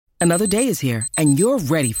Another day is here, and you're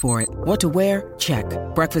ready for it. What to wear? Check.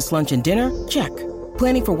 Breakfast, lunch, and dinner? Check.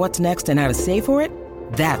 Planning for what's next and how to save for it?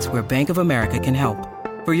 That's where Bank of America can help.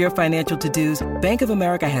 For your financial to-dos, Bank of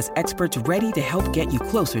America has experts ready to help get you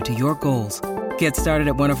closer to your goals. Get started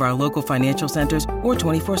at one of our local financial centers or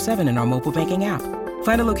 24/7 in our mobile banking app.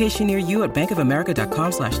 Find a location near you at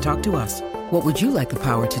bankofamerica.com/talktous. What would you like the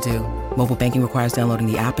power to do? Mobile banking requires downloading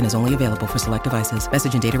the app and is only available for select devices.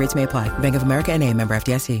 Message and data rates may apply. Bank of America N.A., member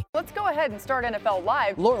FDIC. Let's go ahead and start NFL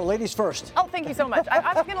Live. Laura, ladies first. Oh, thank you so much.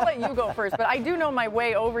 I was going to let you go first, but I do know my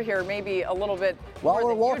way over here maybe a little bit While more we're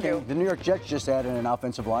than walking, you do. the New York Jets just added an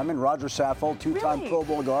offensive lineman, Roger Saffold, two-time Really? Pro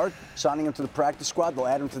Bowl guard, signing him to the practice squad. They'll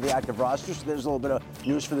add him to the active roster. So there's a little bit of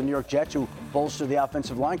news for the New York Jets who bolster the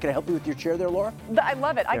offensive line. Can I help you with your chair there, Laura? I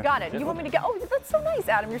love it. I got it. You want me to get? Oh, that's so nice,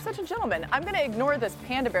 Adam. You're such a gentleman. I'm going to ignore this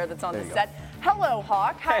panda bear that's on the set. Hello,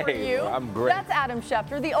 Hawk. How are you? I'm great. That's Adam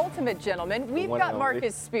Schefter, the ultimate gentleman. We've got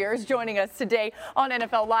Marcus Spears joining us today on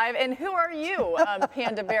NFL Live. And who are you,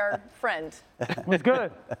 panda bear friend? It's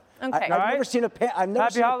good. Okay. I've never seen a panda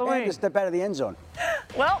step out of the end zone.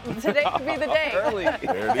 Well, today could be the day. Early.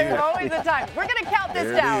 There's always a time. We're going to count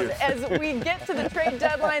this down as we get to the trade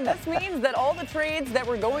deadline. This means that all the trades that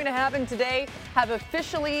were going to happen today have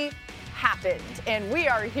officially happened. And we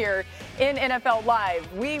are here in NFL Live.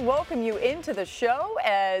 We welcome you into the show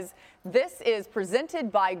as this is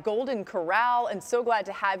presented by Golden Corral, and so glad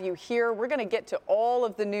to have you here. We're going to get to all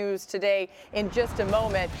of the news today in just a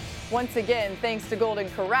moment. Once again, thanks to Golden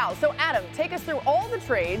Corral. So, Adam, take us through all the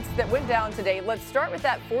trades that went down today. Let's start with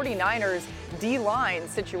that 49ers D-line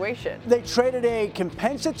situation. They traded a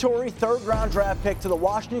compensatory third-round draft pick to the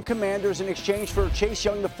Washington Commanders in exchange for Chase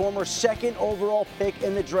Young, the former second overall pick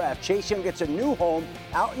in the draft. Chase Young gets a new home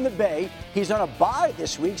out in the Bay. He's on a bye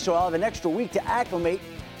this week, so I'll have an extra week to acclimate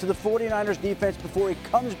to the 49ers defense before he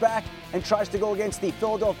comes back and tries to go against the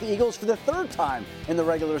Philadelphia Eagles for the third time in the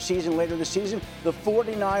regular season later this season. The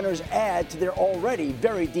 49ers add to their already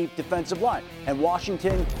very deep defensive line. And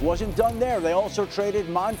Washington wasn't done there. They also traded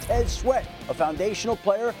Montez Sweat, a foundational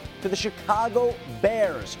player, to the Chicago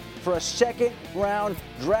Bears for a second-round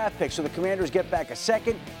draft pick. So the Commanders get back a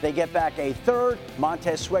second, they get back a third.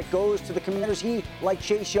 Montez Sweat goes to the Commanders. He, like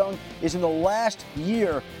Chase Young, is in the last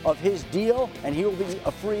year of his deal, and he will be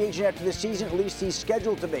a free agent after this season. At least he's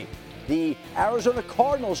scheduled to be. The Arizona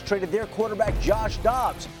Cardinals traded their quarterback Josh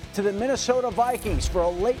Dobbs to the Minnesota Vikings for a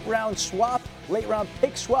late-round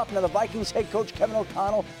pick swap. Now the Vikings head coach Kevin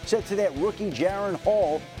O'Connell said today that rookie Jaron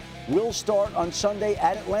Hall will start on Sunday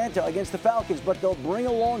at Atlanta against the Falcons, but they'll bring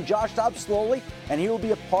along Josh Dobbs slowly, and he will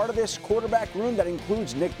be a part of this quarterback room that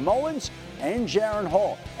includes Nick Mullins and Jaron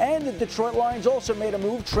Hall. And the Detroit Lions also made a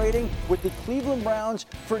move trading with the Cleveland Browns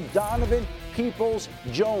for Donovan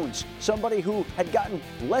Peoples-Jones, somebody who had gotten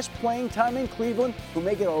less playing time in Cleveland, who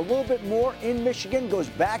may get a little bit more in Michigan, goes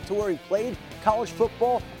back to where he played college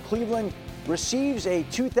football. Cleveland receives a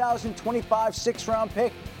 2025 sixth-round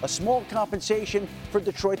pick, a small compensation for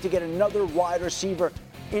Detroit to get another wide receiver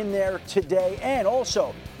in there today. And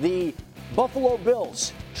also, the Buffalo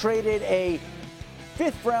Bills traded a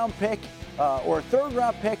fifth-round pick or a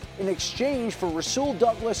third-round pick in exchange for Rasul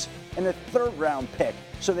Douglas and a third-round pick.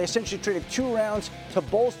 So they essentially traded 2 rounds to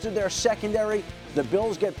bolster their secondary. The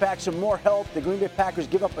Bills get back some more help. The Green Bay Packers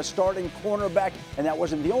give up a starting cornerback, and that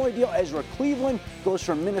wasn't the only deal. Ezra Cleveland goes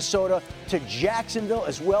from Minnesota to Jacksonville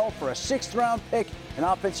as well for a 6th-round pick. An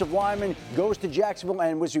offensive lineman goes to Jacksonville,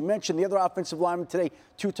 and as we mentioned, the other offensive lineman today,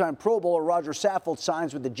 2-time Pro Bowler Roger Saffold,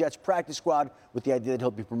 signs with the Jets practice squad with the idea that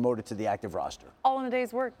he'll be promoted to the active roster. All in a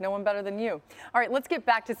day's work. No one better than you. All right, let's get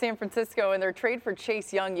back to San Francisco and their trade for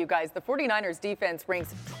Chase Young, you guys. The 49ers defense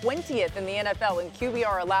ranks 20th in the NFL in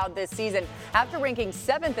QBR allowed this season after ranking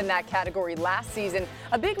 7th in that category last season.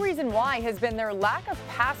 A big reason why has been their lack of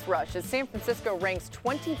pass rush, as San Francisco ranks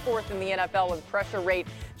 24th in the NFL in pressure rate.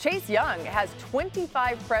 Chase Young has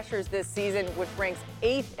 25 pressures this season, which ranks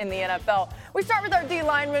 8th in the NFL. We start with our D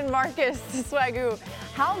lineman, Marcus Swagoo.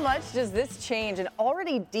 How much does this change an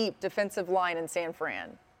already deep defensive line in San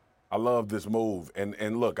Fran? I love this move.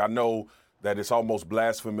 And look, I know that it's almost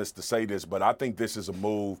blasphemous to say this, but I think this is a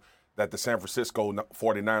move that the San Francisco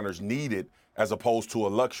 49ers needed as opposed to a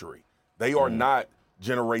luxury. They are not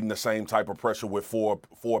generating the same type of pressure with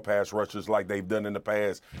four pass rushers like they've done in the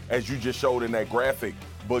past. As you just showed in that graphic,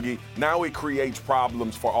 Boogie, now it creates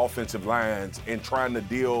problems for offensive lines in trying to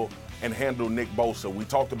deal and handle Nick Bosa. We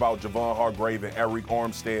talked about Javon Hargrave and Eric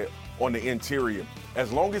Armstead on the interior.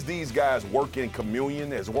 As long as these guys work in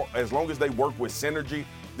communion, as long as they work with synergy,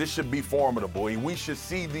 this should be formidable. And we should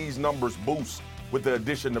see these numbers boost with the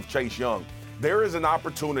addition of Chase Young. There is an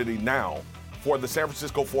opportunity now for the San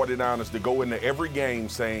Francisco 49ers to go into every game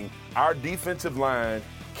saying our defensive line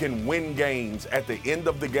can win games at the end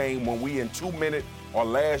of the game when we in 2-minute or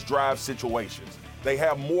last drive situations. They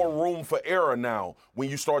have more room for error now when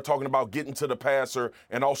you start talking about getting to the passer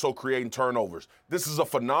and also creating turnovers. This is a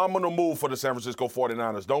phenomenal move for the San Francisco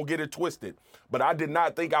 49ers. Don't get it twisted. But I did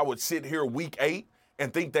not think I would sit here week 8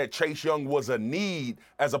 and think that Chase Young was a need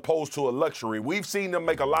as opposed to a luxury. We've seen them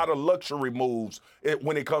make a lot of luxury moves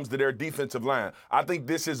when it comes to their defensive line. I think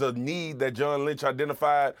this is a need that John Lynch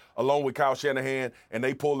identified along with Kyle Shanahan, and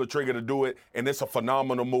they pulled the trigger to do it, and it's a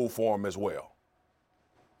phenomenal move for them as well.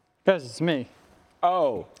 Because it's me.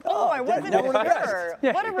 Oh, I wasn't sure.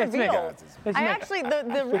 Yeah, what a reveal. It's I me. actually,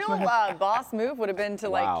 the real boss move would have been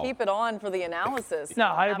to, keep it on for the analysis. No,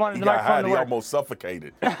 I wanted He the got microphone high, to he work. almost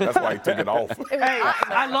suffocated. That's why he took it off. Hey,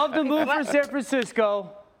 I love the move for San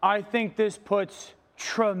Francisco. I think this puts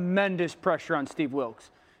tremendous pressure on Steve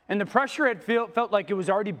Wilks. And the pressure had felt like it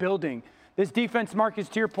was already building. This defense, Marcus,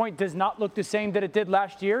 to your point, does not look the same that it did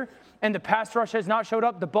last year. And the pass rush has not showed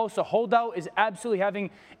up. The Bosa holdout is absolutely having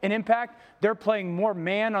an impact. They're playing more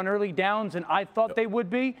man on early downs than I thought they would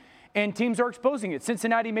be. And teams are exposing it.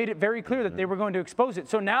 Cincinnati made it very clear that they were going to expose it.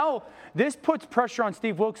 So now this puts pressure on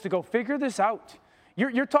Steve Wilks to go figure this out.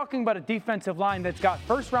 You're talking about a defensive line that's got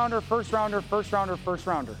first rounder.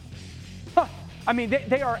 Huh. I mean,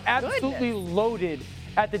 they are absolutely loaded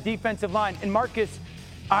at the defensive line. And Marcus,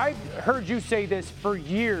 I've heard you say this for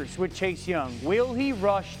years with Chase Young. Will he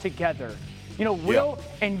rush together? You know,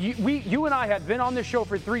 and you and I have been on this show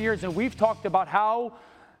for 3 years, and we've talked about how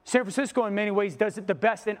San Francisco in many ways does it the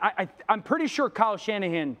best. And I'm pretty sure Kyle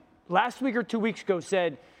Shanahan last week or 2 weeks ago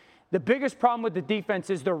said the biggest problem with the defense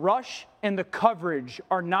is the rush and the coverage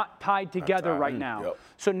are not tied together right now.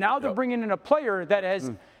 So now they're bringing in a player that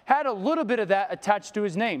has had a little bit of that attached to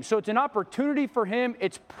his name. So it's an opportunity for him.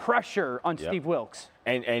 It's pressure on Steve Wilks.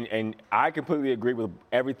 And I completely agree with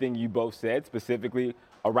everything you both said, specifically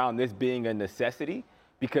around this being a necessity,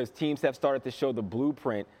 because teams have started to show the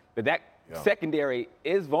blueprint that secondary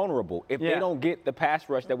is vulnerable if they don't get the pass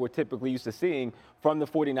rush that we're typically used to seeing from the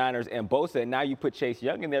 49ers and Bosa. And now you put Chase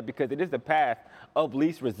Young in there because it is the path of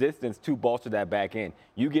least resistance to bolster that back end.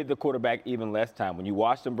 You give the quarterback even less time. When you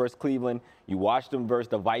watched them versus Cleveland, you watched them versus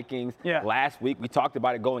the Vikings. Last week, we talked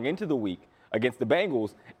about it going into the week against the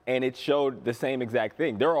Bengals, and it showed the same exact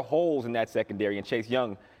thing. There are holes in that secondary, and Chase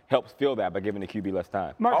Young helps fill that by giving the QB less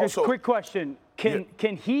time. Marcus, quick question.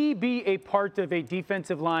 Can he be a part of a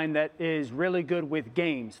defensive line that is really good with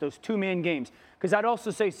games, those two-man games? Because I'd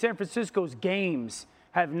also say San Francisco's games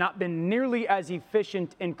have not been nearly as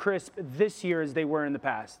efficient and crisp this year as they were in the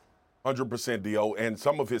past. 100% D.O. And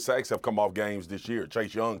some of his sacks have come off games this year.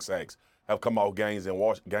 Chase Young sacks have come off games in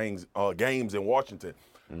Washington.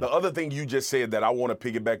 The other thing you just said that I want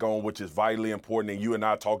to piggyback on, which is vitally important, and you and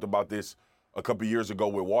I talked about this a couple years ago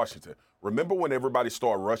with Washington. Remember when everybody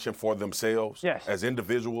started rushing for themselves as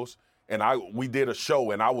individuals? And we did a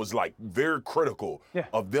show, and I was like very critical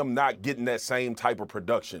of them not getting that same type of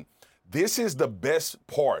production. This is the best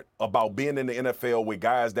part about being in the NFL with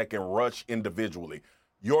guys that can rush individually.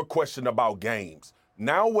 Your question about games.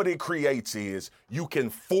 Now what it creates is you can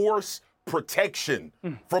force protection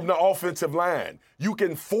from the offensive line. You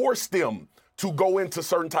can force them to go into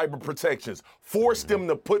certain type of protections, force them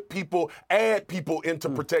to add people into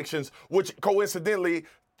protections, which coincidentally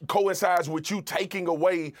coincides with you taking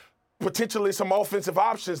away potentially some offensive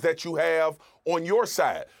options that you have on your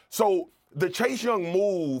side. So the Chase Young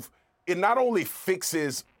move, it not only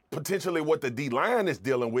fixes potentially what the D-line is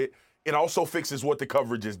dealing with, it also fixes what the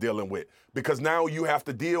coverage is dealing with, because now you have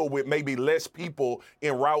to deal with maybe less people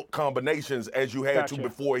in route combinations as you had to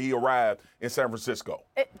before he arrived in San Francisco.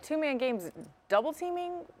 Two-man games, double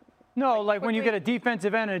teaming? No, like when you get a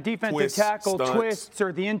defensive end and a defensive tackle, twists,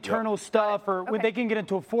 or the internal stuff, or when they can get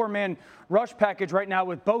into a four-man rush package right now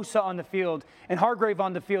with Bosa on the field and Hargrave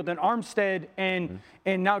on the field and Armstead and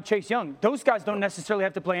now Chase Young. Those guys don't necessarily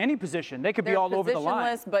have to play any position. They could be all over the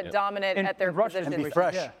line. Positionless but dominant at their position. And be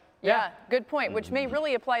fresh. Yeah, good point, which may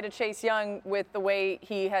really apply to Chase Young with the way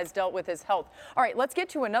he has dealt with his health. All right, let's get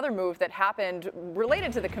to another move that happened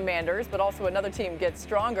related to the Commanders, but also another team gets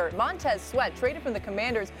stronger. Montez Sweat traded from the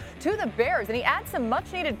Commanders to the Bears, and he adds some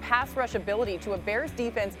much-needed pass rush ability to a Bears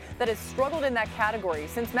defense that has struggled in that category.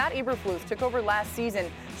 Since Matt Eberflus took over last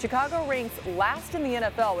season, Chicago ranks last in the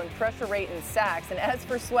NFL in pressure rate and sacks. And as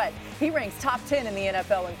for Sweat, he ranks top 10 in the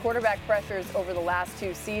NFL in quarterback pressures over the last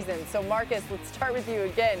 2 seasons. So, Marcus, let's start with you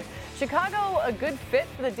again. Chicago a good fit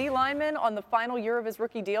for the D lineman on the final year of his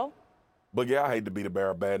rookie deal? But, yeah, I hate to be the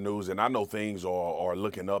bearer of bad news, and I know things are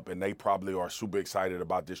looking up, and they probably are super excited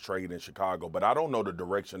about this trade in Chicago, but I don't know the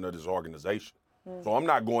direction of this organization. So I'm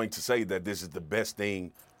not going to say that this is the best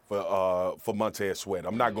thing for Montez Sweat.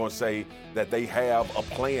 I'm not going to say that they have a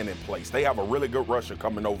plan in place. They have a really good rusher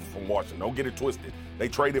coming over from Washington. Don't get it twisted. They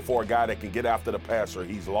traded for a guy that can get after the passer.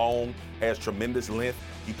 He's long, has tremendous length.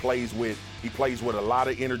 He plays with a lot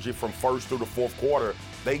of energy from first through the fourth quarter.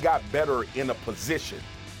 They got better in a position.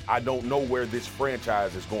 I don't know where this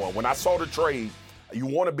franchise is going. When I saw the trade, you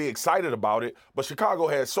want to be excited about it, but Chicago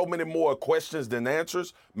has so many more questions than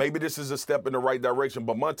answers. Maybe this is a step in the right direction,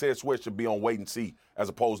 but Montez Sweat should be on wait and see as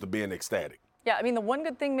opposed to being ecstatic. Yeah, I mean, the one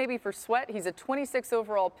good thing maybe for Sweat, he's a 26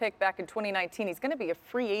 overall pick back in 2019. He's going to be a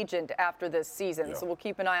free agent after this season, so we'll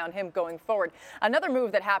keep an eye on him going forward. Another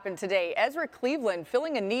move that happened today, Ezra Cleveland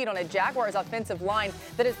filling a need on a Jaguars offensive line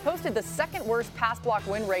that has posted the second worst pass block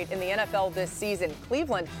win rate in the NFL this season.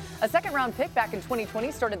 Cleveland, a second-round pick back in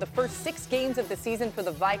 2020, started the first 6 games of the season for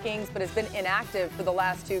the Vikings, but has been inactive for the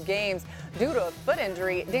last 2 games due to a foot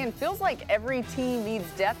injury. Dan, feels like every team needs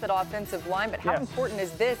depth at offensive line, but how important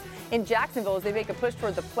is this in Jacksonville as they make a push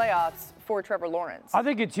toward the playoffs for Trevor Lawrence? I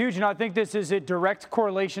think it's huge, and I think this is a direct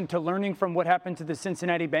correlation to learning from what happened to the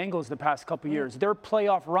Cincinnati Bengals the past couple years. Their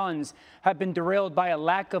playoff runs have been derailed by a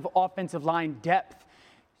lack of offensive line depth.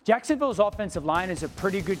 Jacksonville's offensive line is a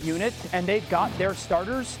pretty good unit, and they've got their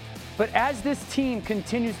starters. But as this team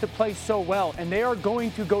continues to play so well, and they are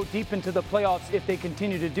going to go deep into the playoffs if they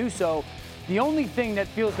continue to do so, the only thing that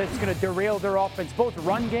feels that's going to derail their offense, both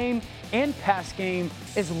run game and pass game,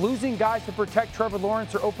 is losing guys to protect Trevor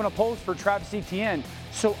Lawrence or open up holes for Travis Etienne.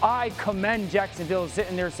 So I commend Jacksonville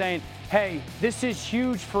sitting there saying, hey, this is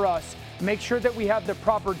huge for us. Make sure that we have the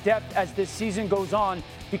proper depth as this season goes on,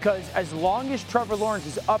 because as long as Trevor Lawrence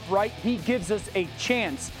is upright, he gives us a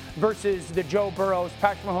chance versus the Joe Burrows,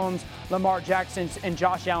 Patrick Mahomes, Lamar Jacksons, and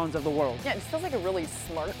Josh Allens of the world. Yeah, it feels like a really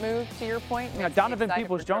smart move, to your point. Yeah, Donovan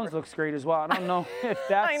Peoples-Jones looks great as well. I don't know if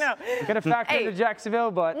that's going to factor into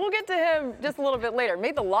Jacksonville, but we'll get to him just a little bit later.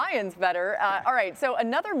 Made the Lions better. All right, so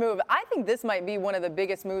another move. I think this might be one of the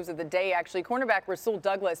biggest moves of the day, actually. Cornerback Rasul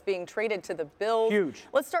Douglas being traded to the Bills. Huge.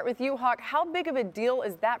 Let's start with you, Hawk. How big of a deal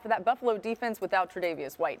is that for that Buffalo defense without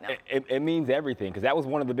Tre'Davious White now? It means everything, because that was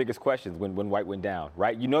one of the biggest questions when White went down,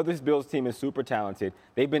 right? You know this Bills team is super talented.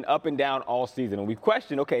 They've been up and down all season. And we've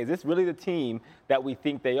questioned, okay, is this really the team that we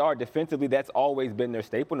think they are? Defensively, that's always been their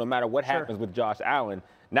staple, no matter what happens with Josh Allen.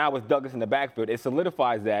 Now with Douglas in the backfield, it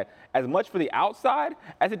solidifies that as much for the outside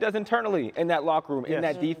as it does internally in that locker room, in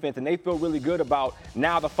that defense. And they feel really good about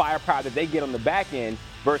now the firepower that they get on the back end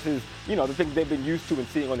versus, you know, the things they've been used to and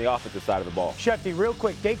seeing on the offensive side of the ball. Shefty, real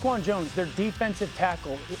quick, Daquan Jones, their defensive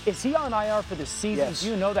tackle, is he on IR for the season? Yes.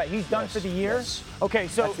 Do you know that he's done for the year? Yes. Okay,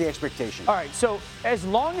 so that's the expectation. All right, so as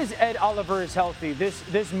long as Ed Oliver is healthy,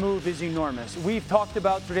 this move is enormous. We've talked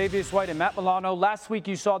about Tre'Davious White and Matt Milano. Last week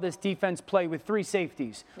you saw this defense play with 3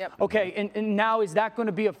 safeties. Yep. Okay, and now is that going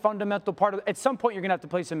to be a fundamental part of it? At some point you're going to have to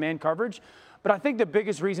play some man coverage. But I think the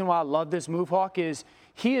biggest reason why I love this move, Hawk, is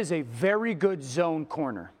he is a very good zone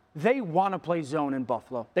corner. They want to play zone in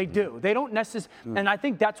Buffalo. They do. They don't necessarily, and I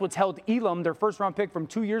think that's what's held Elam, their first-round pick from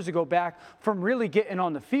 2 years ago, back from really getting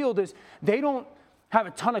on the field, is they don't have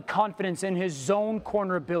a ton of confidence in his zone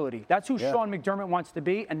corner ability. That's who Sean McDermott wants to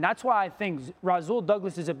be, and that's why I think Rasul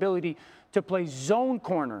Douglas' ability to play zone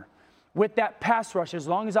corner with that pass rush, as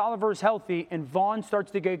long as Oliver is healthy and Vaughn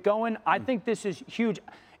starts to get going, I think this is huge.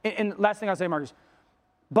 And last thing I'll say, Marcus,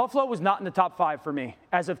 Buffalo was not in the top 5 for me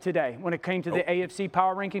as of today when it came to the AFC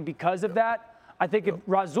power ranking. Because of that, I think if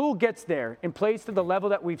Rasul gets there and plays to the level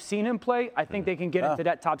that we've seen him play, I think they can get into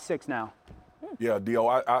that top 6 now. Yeah, Dio,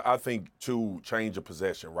 I think, too, change of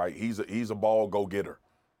possession, right? He's a ball go-getter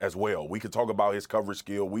as well. We could talk about his coverage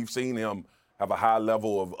skill. We've seen him have a high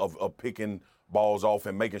level of picking balls off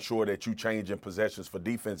and making sure that you change in possessions for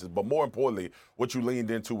defenses. But more importantly, what you leaned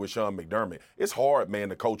into with Sean McDermott. It's hard, man,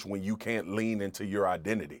 to coach when you can't lean into your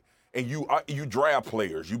identity. And you draft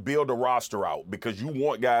players. You build a roster out because you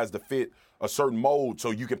want guys to fit a certain mold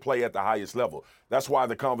so you can play at the highest level. That's why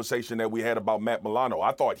the conversation that we had about Matt Milano,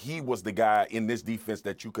 I thought he was the guy in this defense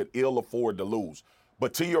that you could ill afford to lose.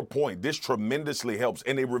 But to your point, this tremendously helps,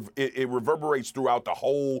 and it reverberates throughout the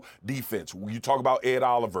whole defense. You talk about Ed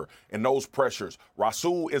Oliver and those pressures.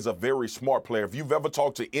 Rasul is a very smart player. If you've ever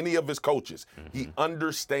talked to any of his coaches, he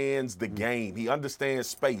understands the game. He understands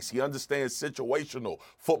space. He understands situational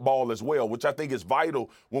football as well, which I think is vital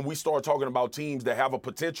when we start talking about teams that have a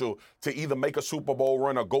potential to either make a Super Bowl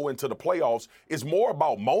run or go into the playoffs. It's more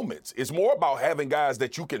about moments. It's more about having guys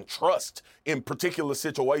that you can trust in particular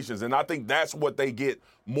situations, and I think that's what they get it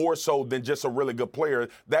more so than just a really good player,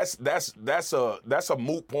 that's a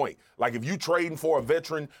moot point. Like if you trading for a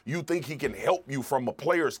veteran, you think he can help you from a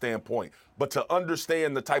player standpoint. But to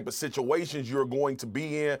understand the type of situations you're going to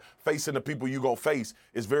be in, facing the people you're going to face,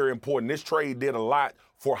 is very important. This trade did a lot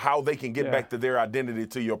for how they can get back to their identity,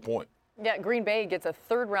 to your point. Yeah, Green Bay gets a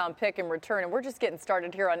third-round pick in return, and we're just getting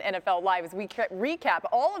started here on NFL Live as we recap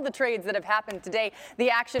all of the trades that have happened today.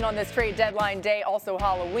 The action on this trade deadline day, also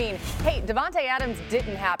Halloween. Hey, Davante Adams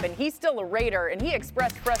didn't happen. He's still a Raider, and he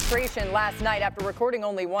expressed frustration last night after recording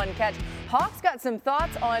only one catch. Hawks got some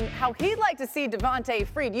thoughts on how he'd like to see Davante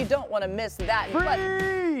freed. You don't want to miss that. Free! But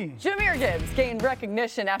Jahmyr Gibbs gained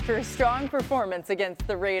recognition after a strong performance against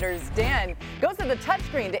the Raiders. Dan goes to the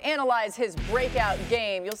touchscreen to analyze his breakout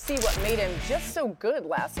game. You'll see what made him just so good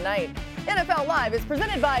last night. NFL Live is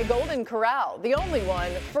presented by Golden Corral, the only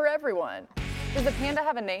one for everyone. Does the panda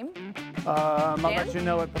have a name? I'll let you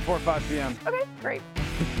know it before 5 p.m. Okay, great.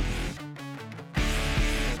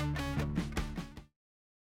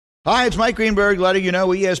 Hi, it's Mike Greenberg letting you know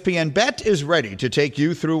ESPN Bet is ready to take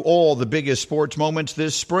you through all the biggest sports moments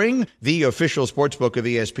this spring. The official sportsbook of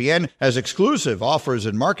ESPN has exclusive offers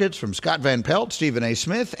and markets from Scott Van Pelt, Stephen A.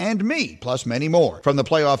 Smith, and me, plus many more. From the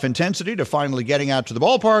playoff intensity to finally getting out to the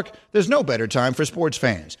ballpark, there's no better time for sports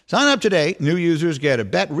fans. Sign up today. New users get a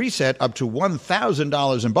bet reset up to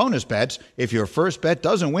 $1,000 in bonus bets if your first bet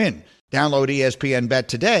doesn't win. Download ESPN Bet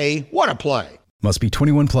today. What a play. Must be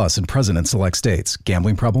 21 plus and present in select states.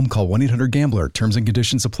 Gambling problem? Call 1-800-GAMBLER. Terms and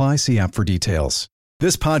conditions apply. See app for details.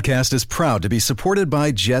 This podcast is proud to be supported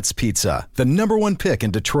by Jets Pizza, the #1 pick in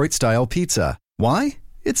Detroit-style pizza. Why?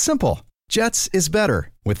 It's simple. Jets is better.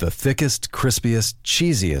 With the thickest, crispiest,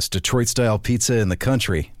 cheesiest Detroit-style pizza in the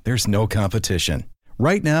country, there's no competition.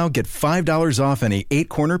 Right now, get $5 off any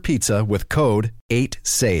 8-corner pizza with code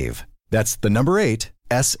 8SAVE. That's the number 8,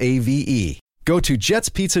 S-A-V-E. Go to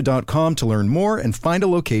jetspizza.com to learn more and find a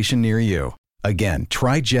location near you. Again,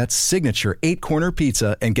 try Jet's signature 8-corner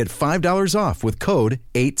pizza and get $5 off with code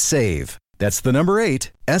 8SAVE. That's the number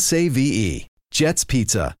 8, S-A-V-E. Jet's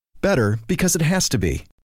Pizza. Better because it has to be.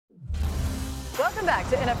 Welcome back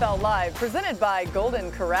to NFL Live, presented by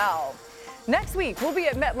Golden Corral. Next week, we'll be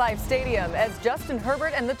at MetLife Stadium as Justin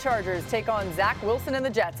Herbert and the Chargers take on Zach Wilson and the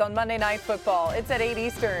Jets on Monday Night Football. It's at 8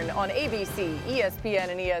 Eastern on ABC, ESPN,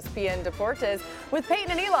 and ESPN Deportes, with Peyton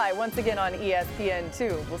and Eli once again on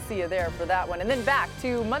ESPN2. We'll see you there for that one. And then back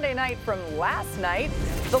to Monday night from last night,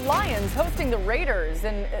 the Lions hosting the Raiders.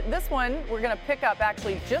 And this one, we're going to pick up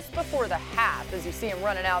actually just before the half as you see him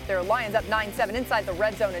running out there. Lions up 9-7 inside the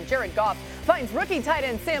red zone, and Jared Goff finds rookie tight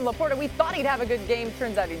end Sam Laporta. We thought he'd have a good game.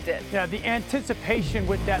 Turns out he did. Yeah, the anticipation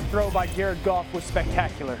with that throw by Jared Goff was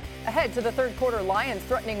spectacular. Ahead to the third quarter, Lions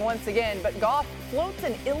threatening once again, but Goff floats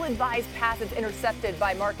an ill-advised pass that's intercepted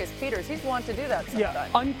by Marcus Peters. He's wanted to do that sometimes. Yeah,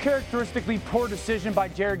 uncharacteristically poor decision by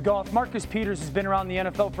Jared Goff. Marcus Peters has been around the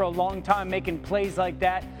NFL for a long time making plays like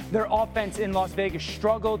that. Their offense in Las Vegas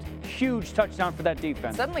struggled. Huge touchdown for that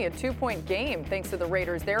defense. Suddenly a 2-point game thanks to the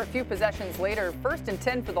Raiders there. A few possessions later, 1st and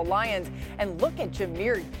 10 for the Lions. And look at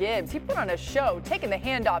Jahmyr Gibbs. He put on a show, taking the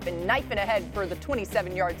handoff and knifing ahead for the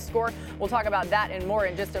 27-yard score. We'll talk about that and more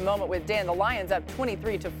in just a moment with Dan. The Lions up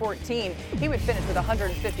 23-14. He would finish with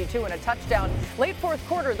 152 and a touchdown. Late fourth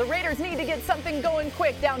quarter, the Raiders need to get something going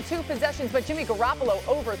quick. Down 2 possessions, but Jimmy Garoppolo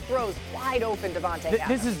overthrows wide open Davante Adams.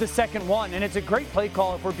 This is the second one, and it's a great play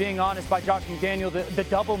call, if we're being honest, by Josh McDaniel. The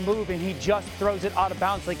double move, and he just throws it out of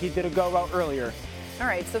bounds like he did a go route earlier. All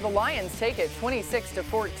right, so the Lions take it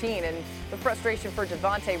 26-14, and the frustration for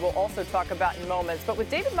Davante we'll also talk about in moments. But with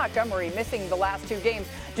David Montgomery missing the last 2 games,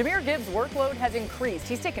 Jahmyr Gibbs' workload has increased.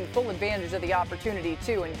 He's taken full advantage of the opportunity,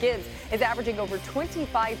 too, and Gibbs is averaging over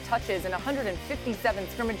 25 touches and 157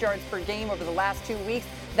 scrimmage yards per game over the last 2 weeks.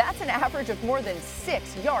 That's an average of more than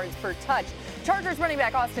 6 yards per touch. Chargers running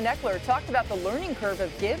back Austin Eckler talked about the learning curve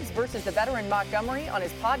of Gibbs versus the veteran Montgomery on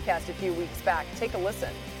his podcast a few weeks back. Take a listen.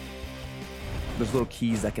 There's little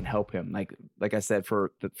keys that can help him. Like I said, for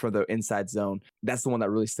the inside zone, that's the one that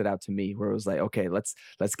really stood out to me, where it was like, okay, let's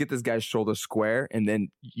get this guy's shoulder square, and then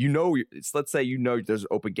let's say there's an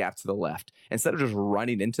open gap to the left. Instead of just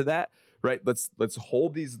running into that, right? Let's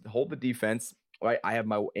hold the defense. Right, I have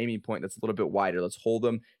my aiming point that's a little bit wider. Let's hold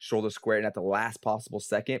them shoulder square, and at the last possible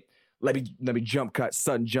second, let me jump cut,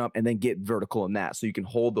 sudden jump, and then get vertical in that, so you can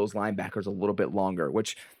hold those linebackers a little bit longer,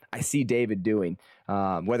 which I see David doing,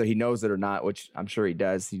 whether he knows it or not, which I'm sure he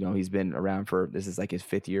does. He's been around this is like his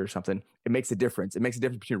 5th year or something. It makes a difference. It makes a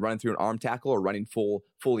difference between running through an arm tackle or running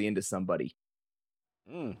fully into somebody.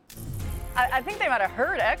 I think they might have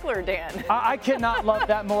heard Eckler, Dan. I cannot love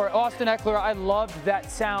that more. Austin Eckler, I loved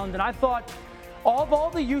that sound, and I thought Of all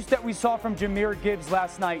the use that we saw from Jahmyr Gibbs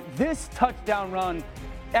last night, this touchdown run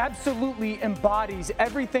absolutely embodies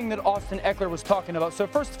everything that Austin Ekeler was talking about. So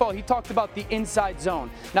first of all, he talked about the inside zone.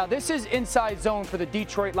 Now this is inside zone for the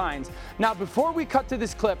Detroit Lions. Now before we cut to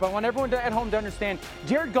this clip, I want everyone at home to understand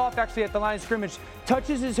Jared Goff actually at the line of scrimmage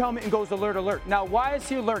touches his helmet and goes alert, alert. Now why is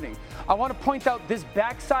he alerting? I want to point out this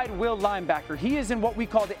backside will linebacker. He is in what we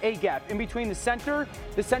call the A gap, in between the center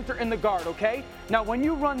and the guard, okay? Now when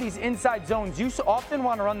you run these inside zones, you often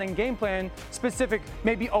want to run the game plan specific,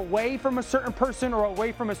 maybe away from a certain person or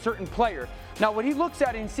away from a certain player. Now when he looks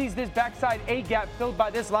at it and sees this backside A gap filled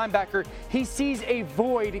by this linebacker, he sees a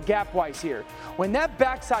void gap-wise here. When that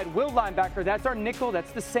backside will linebacker, that's our nickel,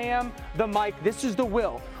 that's the Sam, the Mike, this is the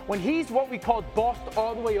Will. When he's what we call bossed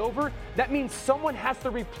all the way over, that means someone has to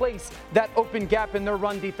replace that open gap in their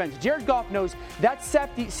run defense. Jared Goff knows that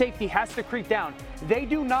safety has to creep down. They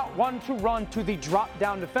do not want to run to the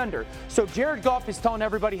drop-down defender. So Jared Goff is telling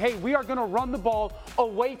everybody, hey, we are going to run the ball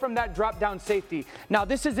away from that drop-down safety. Now,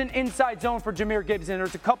 this is an inside zone for Jahmyr Gibbs, and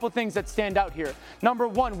there's a couple things that stand out here. Number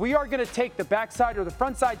one, we are going to take the backside or the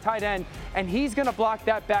front side tight end, and he's going to block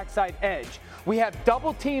that backside edge. We have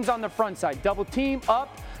double teams on the front side, double team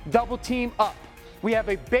up, double team up. We have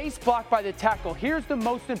a base block by the tackle. Here's the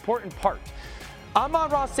most important part.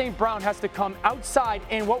 Amon-Ra St. Brown has to come outside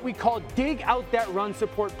and what we call dig out that run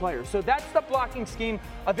support player. So that's the blocking scheme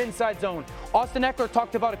of inside zone. Austin Ekeler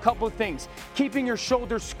talked about a couple of things. Keeping your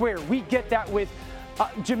shoulders square. We get that with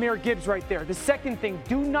Jahmyr Gibbs right there. The second thing,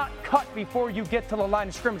 do not cut before you get to the line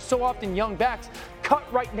of scrimmage. So often young backs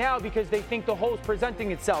cut right now because they think the hole is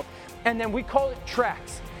presenting itself. And then we call it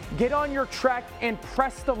tracks. Get on your track and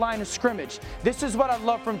press the line of scrimmage. This is what I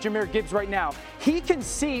love from Jahmyr Gibbs right now. He can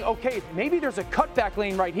see, okay, maybe there's a cutback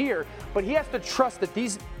lane right here, but he has to trust that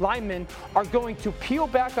these linemen are going to peel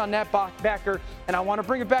back on that backer, and I want to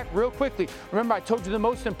bring it back real quickly. Remember, I told you the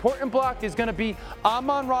most important block is going to be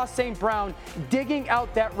Amon-Ra St. Brown digging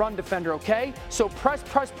out that run defender, okay? So press,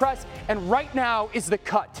 press, press, and right now is the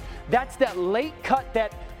cut. That's that late cut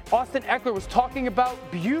that Austin Ekeler was talking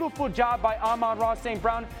about. Beautiful job by Amon-Ra St.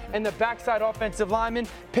 Brown and the backside offensive lineman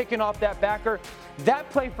picking off that backer. That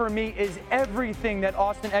play for me is everything that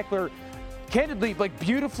Austin Ekeler candidly,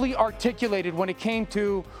 beautifully articulated when it came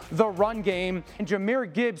to the run game. And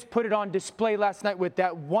Jahmyr Gibbs put it on display last night with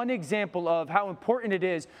that one example of how important it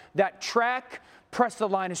is that track, press the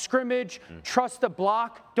line of scrimmage, trust the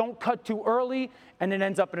block, don't cut too early, and it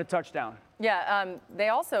ends up in a touchdown. Yeah,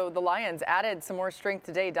 the Lions added some more strength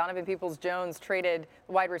today. Donovan Peoples-Jones traded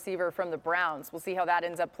the wide receiver from the Browns. We'll see how that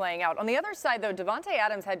ends up playing out. On the other side, though, Davante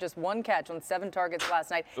Adams had just one catch on 7 targets last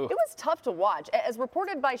night. It was tough to watch. As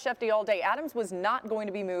reported by Shefty all day, Adams was not going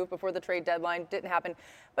to be moved before the trade deadline. Didn't happen.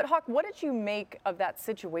 But, Hawk, what did you make of that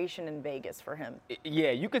situation in Vegas for him? Yeah,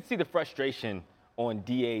 you could see the frustration on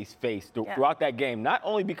DA's face throughout that game, not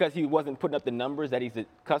only because he wasn't putting up the numbers that he's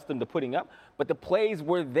accustomed to putting up, but the plays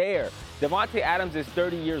were there. Davante Adams is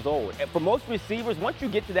 30 years old. And for most receivers, once you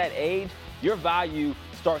get to that age, your value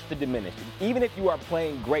starts to diminish, even if you are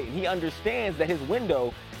playing great. And he understands that his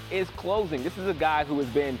window is closing. This is a guy who has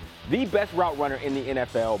been the best route runner in the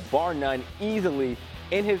NFL, bar none, easily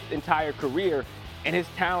in his entire career, and his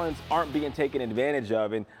talents aren't being taken advantage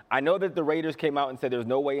of. And I know that the Raiders came out and said there's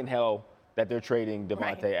no way in hell that they're trading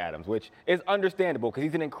Davante Adams, which is understandable because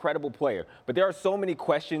he's an incredible player. But there are so many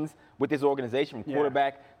questions with this organization, from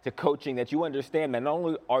quarterback to coaching, that you understand that not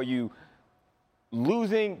only are you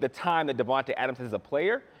losing the time that Davante Adams has as a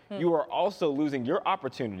player, you are also losing your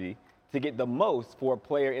opportunity to get the most for a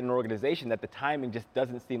player in an organization that the timing just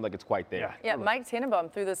doesn't seem like it's quite there. Yeah, Mike Tannenbaum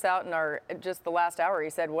threw this out in just the last hour. He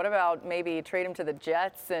said, what about maybe trade him to the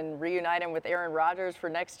Jets and reunite him with Aaron Rodgers for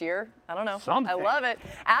next year? I don't know. I love it.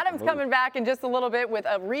 Adam's coming back in just a little bit with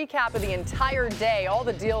a recap of the entire day, all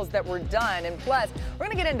the deals that were done. And plus, we're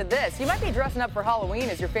going to get into this. You might be dressing up for Halloween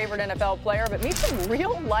as your favorite NFL player, but meet some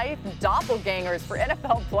real-life doppelgangers for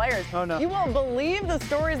NFL players. Oh, no. You won't believe the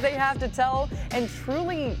stories they have to tell and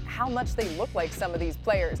truly how much they look like some of these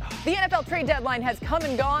players. The NFL trade deadline has come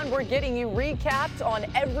and gone. We're getting you recapped on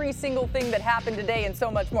every single thing that happened today and so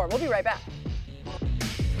much more. We'll be right back.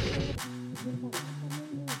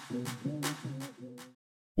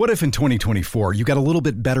 What if in 2024 you got a little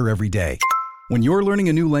bit better every day? When you're learning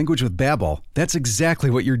a new language with Babbel, that's exactly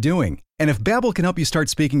what you're doing. And if Babbel can help you start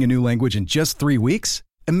speaking a new language in just 3 weeks,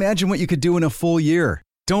 imagine what you could do in a full year.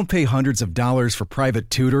 Don't pay hundreds of dollars for private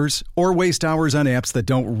tutors or waste hours on apps that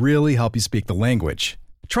don't really help you speak the language.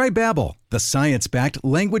 Try Babbel, the science-backed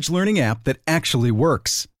language learning app that actually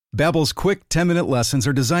works. Babbel's quick 10-minute lessons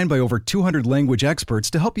are designed by over 200 language experts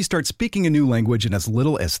to help you start speaking a new language in as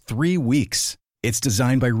little as 3 weeks. It's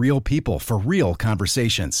designed by real people for real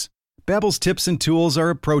conversations. Babbel's tips and tools are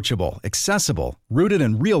approachable, accessible, rooted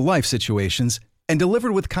in real-life situations, and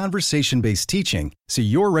delivered with conversation-based teaching so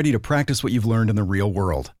you're ready to practice what you've learned in the real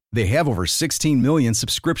world. They have over 16 million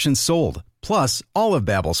subscriptions sold. Plus, all of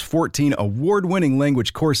Babbel's 14 award-winning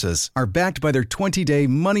language courses are backed by their 20-day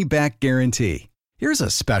money-back guarantee. Here's a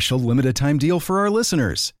special limited-time deal for our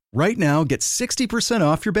listeners. Right now, get 60%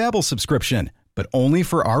 off your Babbel subscription, but only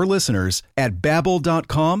for our listeners at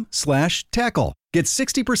Babbel.com/tackle. Get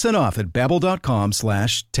 60% off at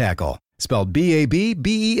Babbel.com/tackle. Spelled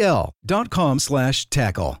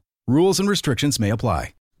BABBEL.com/tackle. Rules and restrictions may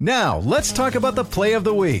apply. Now, let's talk about the play of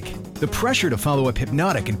the week. The pressure to follow up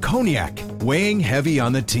Hypnotic and Cognac, weighing heavy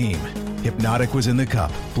on the team. Hypnotic was in the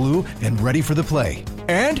cup, blue, and ready for the play.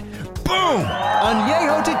 And boom!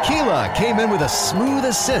 Añejo Tequila came in with a smooth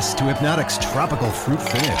assist to Hypnotic's tropical fruit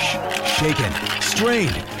finish. Shaken,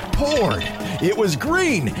 strained, poured. It was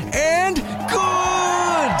green and good!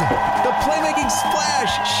 The playmaking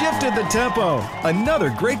splash shifted the tempo.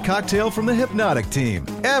 Another great cocktail from the Hypnotic team.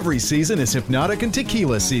 Every season is Hypnotic and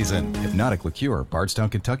Tequila season. Hypnotic Liqueur, Bardstown,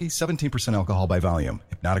 Kentucky, 17% alcohol by volume.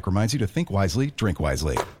 Hypnotic reminds you to think wisely, drink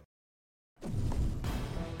wisely.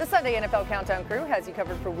 The Sunday NFL Countdown Crew has you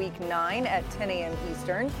covered for Week 9 at 10 a.m.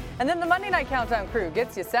 Eastern. And then the Monday Night Countdown Crew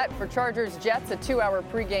gets you set for Chargers-Jets, a 2-hour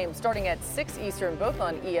pregame starting at 6 Eastern, both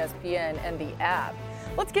on ESPN and the app.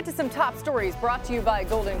 Let's get to some top stories brought to you by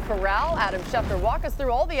Golden Corral. Adam Schefter, walk us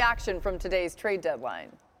through all the action from today's trade deadline.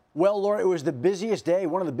 Well, Laura, it was the busiest day,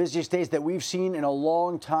 one of the busiest days that we've seen in a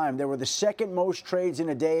long time. There were the second most trades in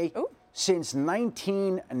a day since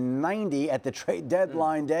 1990 at the trade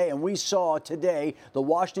deadline day. And we saw today the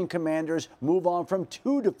Washington Commanders move on from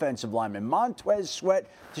 2 defensive linemen. Montez Sweat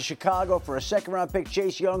to Chicago for a second-round pick.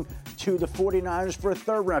 Chase Young to the 49ers for a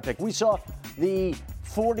third-round pick. We saw the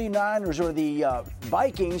 49ers or the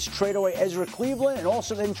Vikings trade away Ezra Cleveland and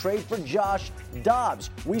also then trade for Josh Dobbs.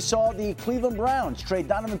 We saw the Cleveland Browns trade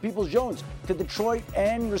Donovan Peoples-Jones to Detroit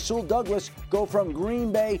and Rasul Douglas go from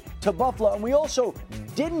Green Bay to Buffalo. And we also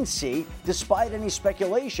didn't see, despite any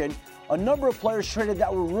speculation, a number of players traded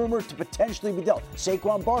that were rumored to potentially be dealt.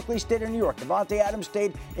 Saquon Barkley stayed in New York. Devontae Adams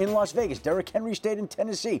stayed in Las Vegas. Derrick Henry stayed in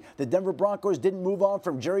Tennessee. The Denver Broncos didn't move on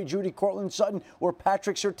from Jerry Jeudy, Cortland Sutton, or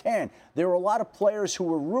Patrick Surtain. There were a lot of players who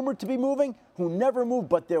were rumored to be moving who never moved,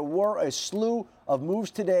 but there were a slew of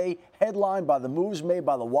moves today, headlined by the moves made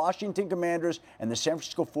by the Washington Commanders and the San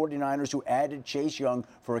Francisco 49ers, who added Chase Young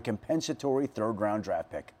for a compensatory third-round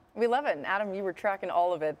draft pick. We love it. And Adam, you were tracking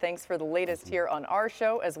all of it. Thanks for the latest here on our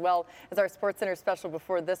show, as well as our SportsCenter special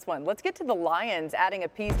before this one. Let's get to the Lions adding a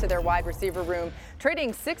piece to their wide receiver room,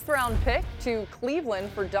 trading 6th-round pick to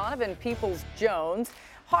Cleveland for Donovan Peoples-Jones.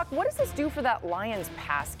 Hawk, what does this do for that Lions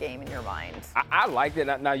pass game in your mind? I like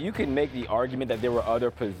that. Now, you can make the argument that there were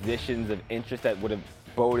other positions of interest that would have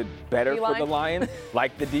boded better for the Lions,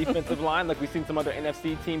 like the defensive line, like we've seen some other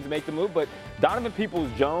NFC teams make the move. But Donovan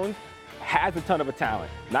Peoples-Jones has a ton of a talent.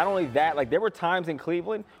 Not only that, like there were times in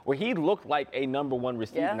Cleveland where he looked like a number 1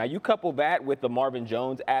 receiver. Yeah. Now you couple that with the Marvin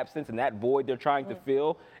Jones absence and that void they're trying to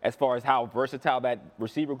fill as far as how versatile that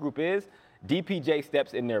receiver group is. DPJ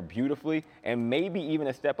steps in there beautifully and maybe even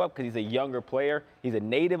a step up because he's a younger player. He's a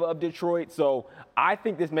native of Detroit. So I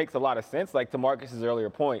think this makes a lot of sense. Like to Marcus's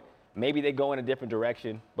earlier point, maybe they go in a different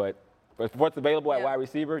direction, but what's available at wide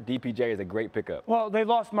receiver, DPJ is a great pickup. Well, they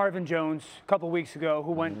lost Marvin Jones a couple weeks ago,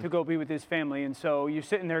 who went to go be with his family. And so you're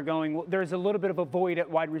sitting there going, well, there's a little bit of a void at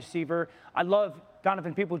wide receiver. I love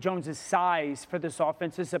Donovan Peoples-Jones' size for this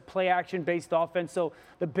offense. It's a play-action-based offense, so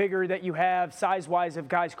the bigger that you have size-wise of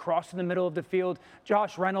guys crossing the middle of the field,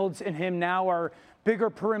 Josh Reynolds and him now are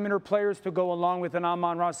bigger perimeter players to go along with an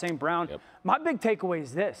Amon-Ra St. Brown. Yep. My big takeaway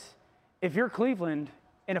is this. If you're Cleveland,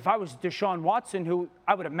 and if I was Deshaun Watson, who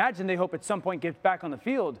I would imagine they hope at some point gets back on the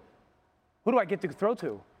field, who do I get to throw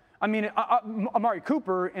to? I mean, Amari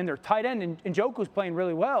Cooper and their tight end and Njoku's playing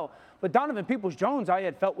really well. But Donovan Peoples-Jones, I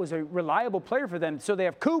had felt, was a reliable player for them. So they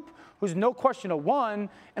have Coop, who's no question a 1,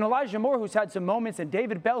 and Elijah Moore, who's had some moments, and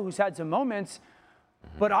David Bell, who's had some moments.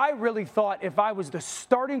 But I really thought if I was the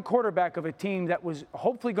starting quarterback of a team that was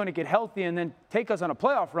hopefully going to get healthy and then take us on a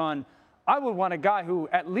playoff run, I would want a guy who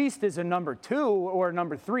at least is a number 2 or a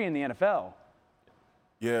number 3 in the NFL.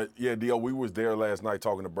 Yeah, Dio, we was there last night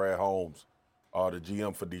talking to Brad Holmes, the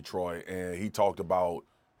GM for Detroit, and he talked about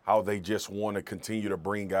how they just want to continue to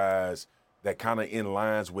bring guys that kind of in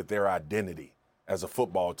lines with their identity as a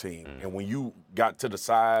football team. And when you got to the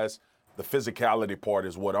size, the physicality part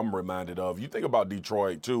is what I'm reminded of. You think about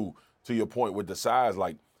Detroit, too, to your point with the size,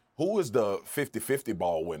 like who is the 50-50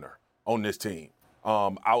 ball winner on this team?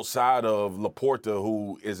 outside of Laporta,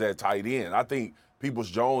 who is at tight end. I think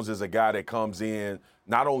Peoples-Jones is a guy that comes in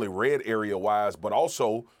not only red area-wise, but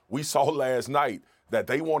also we saw last night that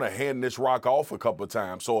they want to hand this rock off a couple of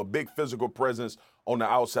times. So a big physical presence on the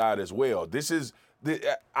outside as well.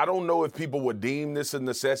 I don't know if people would deem this a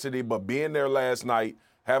necessity, but being there last night,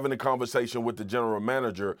 having a conversation with the general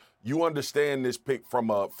manager, you understand this pick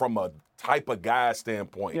from a type of guy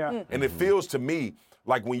standpoint. Yeah. And it feels to me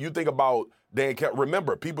like when you think about Dan Campbell,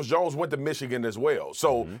 remember, Peoples-Jones went to Michigan as well.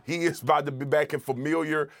 So he is about to be back in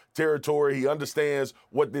familiar territory. He understands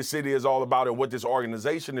what this city is all about and what this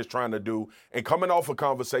organization is trying to do. And coming off a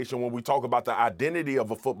conversation when we talk about the identity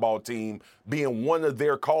of a football team being one of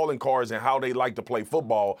their calling cards and how they like to play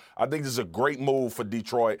football, I think this is a great move for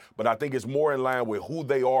Detroit. But I think it's more in line with who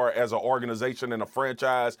they are as an organization and a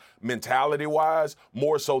franchise mentality-wise,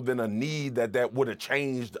 more so than a need that would have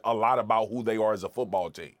changed a lot about who they are as a football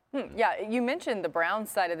team. Yeah, you mentioned the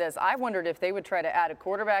Browns side of this. I wondered if they would try to add a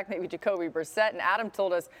quarterback, maybe Jacoby Brissett, and Adam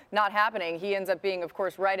told us not happening. He ends up being, of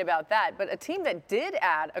course, right about that. But a team that did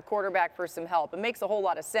add a quarterback for some help, it makes a whole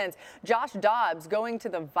lot of sense. Josh Dobbs going to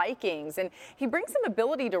the Vikings, and he brings some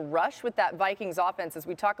ability to rush with that Vikings offense. As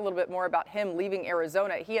we talk a little bit more about him leaving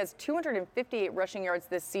Arizona, he has 258 rushing yards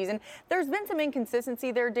this season. There's been some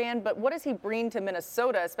inconsistency there, Dan, but what does he bring to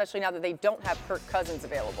Minnesota, especially now that they don't have Kirk Cousins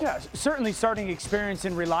available? Yeah, certainly starting experience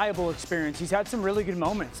and reliability experience. He's had some really good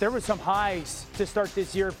moments. There were some highs to start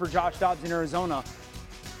this year for Josh Dobbs in Arizona.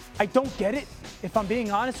 I don't get it, if I'm being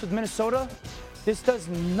honest, with Minnesota. This does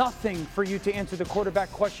nothing for you to answer the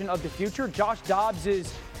quarterback question of the future. Josh Dobbs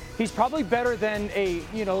he's probably better than a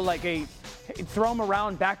throw him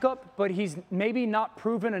around backup, but he's maybe not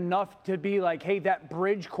proven enough to be like, hey, that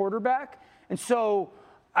bridge quarterback. And so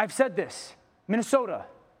I've said this, Minnesota,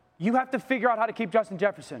 you have to figure out how to keep Justin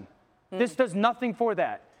Jefferson. This does nothing for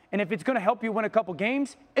that. And if it's going to help you win a couple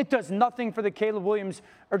games, it does nothing for the Caleb Williams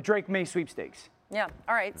or Drake May sweepstakes. Yeah,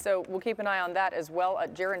 all right, so we'll keep an eye on that as well.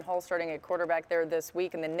 Jaron Hall starting at quarterback there this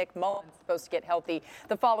week, and then Nick Mullins supposed to get healthy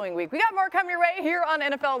the following week. We got more coming your way here on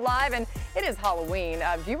NFL Live, and it is Halloween.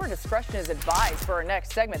 Viewer discretion is advised for our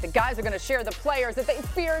next segment. The guys are going to share the players that they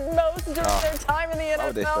feared most during their time in the NFL. Why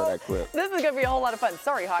would they show that clip? This is going to be a whole lot of fun.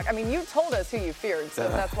 Sorry, Hawk. I mean, you told us who you feared, so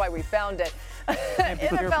that's why we found it.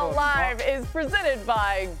 NFL Live is presented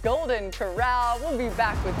by Golden Corral. We'll be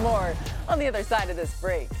back with more on the other side of this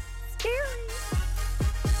break. Scary.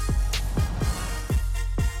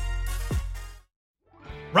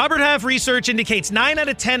 Robert Half research indicates 9 out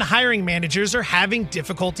of 10 hiring managers are having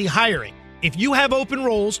difficulty hiring. If you have open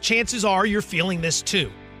roles, chances are you're feeling this too.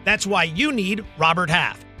 That's why you need Robert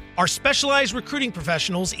Half. Our specialized recruiting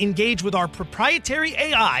professionals engage with our proprietary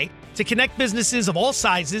AI to connect businesses of all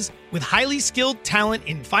sizes with highly skilled talent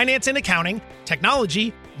in finance and accounting,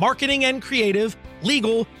 technology, marketing and creative,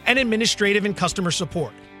 legal, and administrative and customer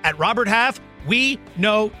support. At Robert Half, we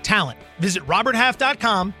know talent. Visit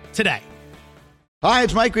roberthalf.com today. Hi,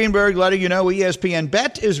 it's Mike Greenberg letting you know ESPN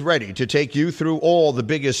Bet is ready to take you through all the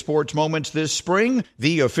biggest sports moments this spring.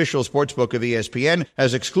 The official sportsbook of ESPN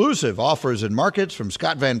has exclusive offers and markets from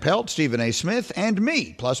Scott Van Pelt, Stephen A. Smith, and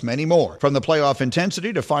me, plus many more. From the playoff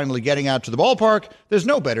intensity to finally getting out to the ballpark, there's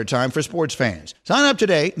no better time for sports fans. Sign up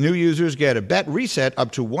today. New users get a bet reset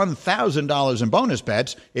up to $1,000 in bonus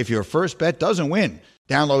bets if your first bet doesn't win.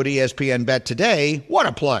 Download ESPN Bet today. What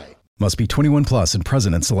a play. Must be 21 plus and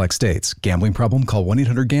present in select states. Gambling problem? Call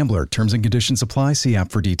 1-800-GAMBLER. Terms and conditions apply. See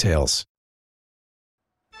app for details.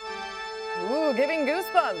 Ooh, Giving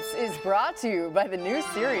Goosebumps is brought to you by the new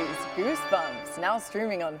series Goosebumps, now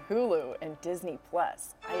streaming on Hulu and Disney+.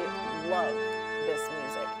 I love this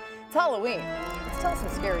music. It's Halloween. Let's tell some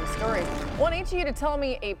scary stories. I want each of you to tell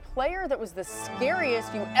me a player that was the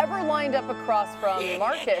scariest you ever lined up across from.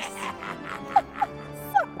 Marcus.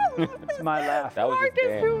 It's my laugh. That was Marcus, just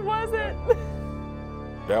Dan. who was it?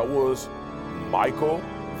 That was Michael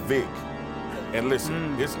Vick. And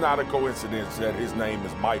listen, it's not a coincidence that his name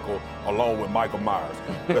is Michael along with Michael Myers,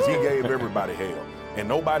 because he gave everybody hell. And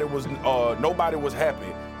nobody was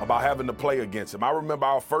happy about having to play against him. I remember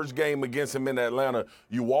our first game against him in Atlanta.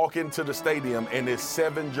 You walk into the stadium and there's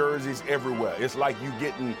 7 jerseys everywhere. It's like you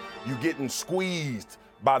getting squeezed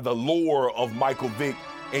by the lure of Michael Vick,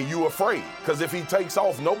 and you afraid, because if he takes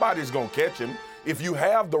off, nobody's gonna catch him. If you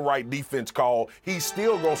have the right defense call, he's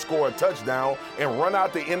still gonna score a touchdown and run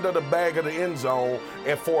out the end of the bag of the end zone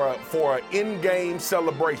and for an in-game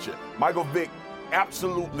celebration. Michael Vick,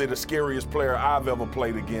 absolutely the scariest player I've ever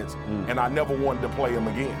played against, and I never wanted to play him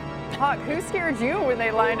again. Hawk, who scared you when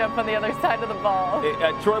they lined up on the other side of the ball?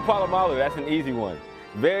 Troy Polamalu, that's an easy one.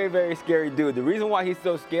 Very, very scary dude. The reason why he's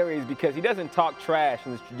so scary is because he doesn't talk trash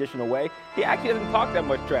in this traditional way. He actually doesn't talk that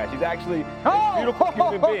much trash. He's actually a beautiful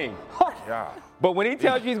human being. Yeah. But when he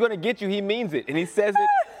tells you he's going to get you, he means it. And he says it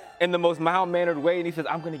in the most mild-mannered way. And he says,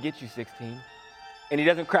 I'm going to get you, 16. And he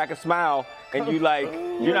doesn't crack a smile. And you like,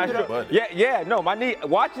 you're not sure. Yeah, no, my knee,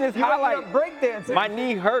 watching this highlight, breakdancing. My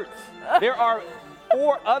knee hurts. There are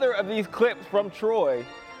 4 other of these clips from Troy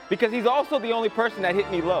because he's also the only person that hit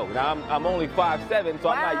me low. Now, I'm only 5'7", so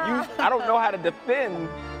I'm not used. I don't know how to defend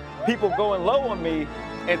people going low on me.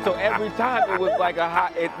 And so every time it was like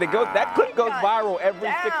that clip goes viral every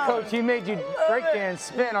 6 months. Coach, he made you breakdance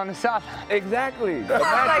spin on the side. Exactly.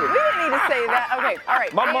 Like, we didn't need to say that. Okay, all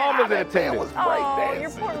right. My mom was in attendance. Oh,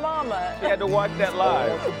 your poor mama. She had to watch that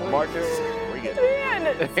live. Marcus.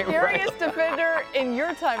 Dan, scariest defender in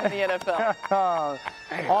your time in the NFL?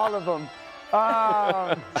 All of them.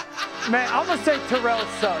 Man, I'm going to say Terrell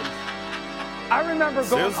Suggs. I remember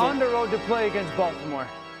going on the road to play against Baltimore.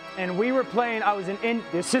 And we were playing,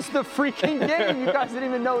 this is the freaking game, you guys didn't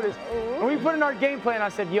even notice. And we put in our game plan, I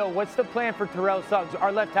said, yo, what's the plan for Terrell Suggs?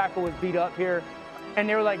 Our left tackle was beat up here. And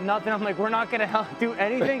they were like, nothing. I'm like, we're not going to do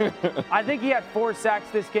anything. I think he had 4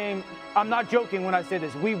 sacks this game. I'm not joking when I say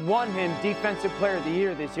this. We won him Defensive Player of the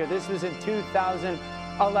Year this year. This was in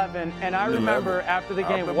 2011. And I remember after the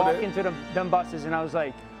game walking to them buses, and I was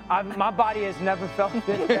like, my body has never felt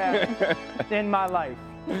this bad in my life.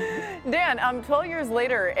 Dan, 12 years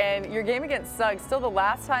later, and your game against Suggs, still the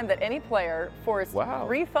last time that any player forced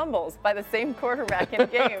 3 fumbles by the same quarterback in a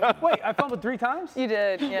game. Wait, I fumbled 3 times? You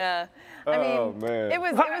did, yeah. I mean, man. It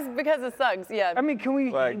was because of Suggs, yeah. I mean, can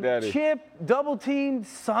we chip, double team,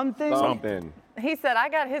 something? Something. He said, I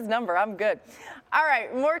got his number, I'm good. All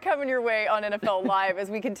right, more coming your way on NFL Live as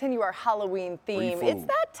we continue our Halloween theme. It's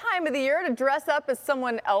that time of the year to dress up as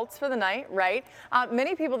someone else for the night, right?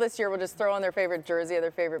 Many people this year will just throw on their favorite jersey or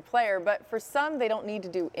their favorite player, but for some, they don't need to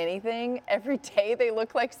do anything. Every day they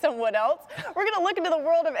look like someone else. We're going to look into the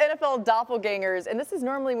world of NFL doppelgangers, and this is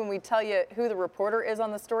normally when we tell you who the reporter is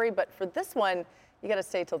on the story, but for this one, you got to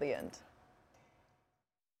stay till the end.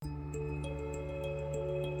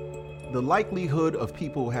 The likelihood of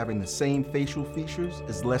people having the same facial features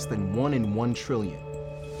is less than 1 in 1 trillion.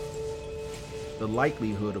 The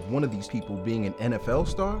likelihood of one of these people being an NFL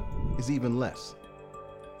star is even less.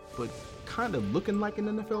 But kind of looking like an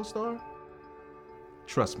NFL star?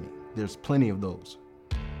 Trust me, there's plenty of those.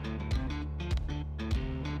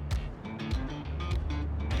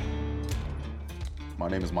 My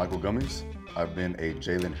name is Michael Gummies. I've been a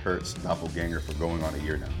Jalen Hurts doppelganger for going on a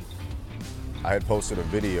year now. I had posted a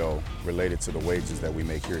video related to the wages that we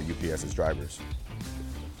make here at UPS as drivers.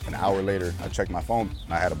 An hour later, I checked my phone,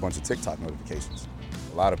 and I had a bunch of TikTok notifications.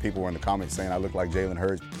 A lot of people were in the comments saying I look like Jalen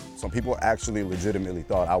Hurts. Some people actually legitimately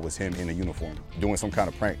thought I was him in a uniform, doing some kind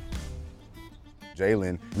of prank.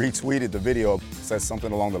 Jalen retweeted the video, said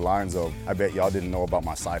something along the lines of, I bet y'all didn't know about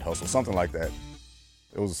my side hustle, something like that.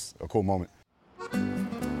 It was a cool moment.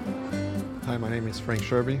 Hi, my name is Frank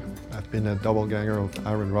Sherby. I've been a doppelganger of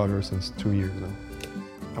Aaron Rodgers since 2 years now.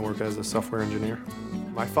 I work as a software engineer.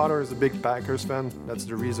 My father is a big Packers fan. That's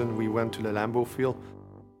the reason we went to the Lambeau Field.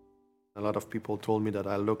 A lot of people told me that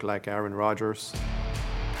I look like Aaron Rodgers.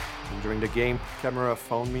 And during the game, camera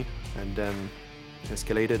found me and then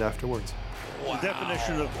escalated afterwards. Wow. The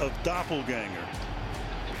definition of doppelganger.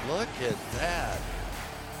 Look at that.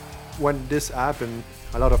 When this happened,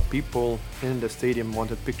 a lot of people in the stadium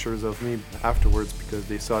wanted pictures of me afterwards because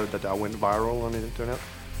they saw that I went viral on the internet.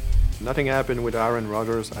 Nothing happened with Aaron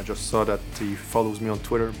Rodgers. I just saw that he follows me on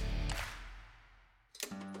Twitter.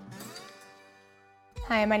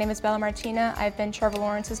 Hi, my name is Bella Martina. I've been Trevor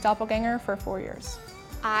Lawrence's doppelganger for 4 years.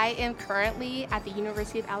 I am currently at the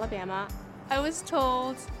University of Alabama. I was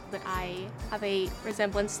told that I have a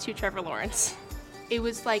resemblance to Trevor Lawrence. It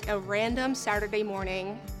was like a random Saturday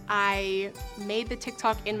morning. I made the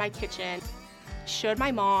TikTok in my kitchen, showed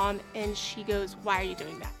my mom, and she goes, "Why are you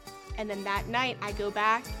doing that?" And then that night I go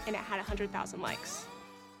back and it had 100,000 likes.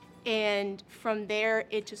 And from there,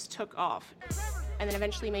 it just took off. And then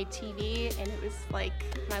eventually made TV, and it was like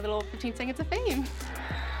my little 15 seconds of fame.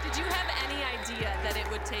 Did you have any idea that it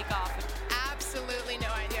would take off? Absolutely no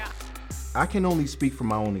idea. I can only speak from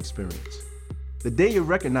my own experience. The day you're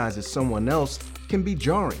recognized as someone else can be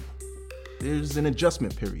jarring. There's an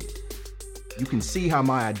adjustment period. You can see how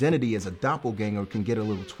my identity as a doppelganger can get a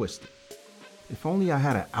little twisted. If only I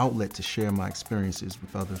had an outlet to share my experiences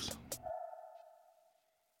with others.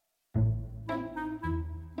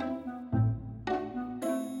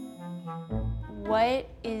 What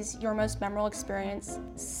is your most memorable experience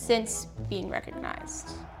since being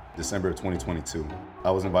recognized? December of 2022.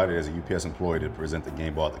 I was invited as a UPS employee to present the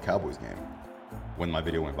game ball at the Cowboys game when my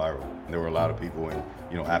video went viral. And there were a lot of people, and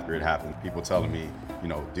after it happened, people telling me,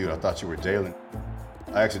 dude, I thought you were Jalen.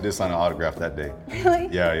 I actually did sign an autograph that day. Really?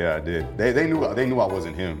 Yeah, I did. They knew I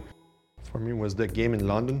wasn't him. For me, it was the game in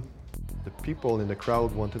London. The people in the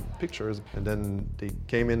crowd wanted pictures, and then they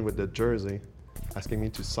came in with the jersey, asking me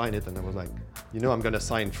to sign it, and I was like, I'm gonna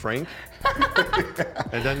sign Frank.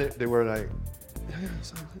 And then they were like,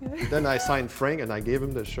 yeah. Then I signed Frank, and I gave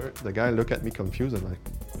him the shirt. The guy looked at me confused, and like,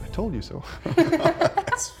 I told you so.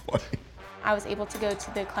 That's funny. I was able to go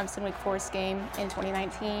to the Clemson-Wake Forest game in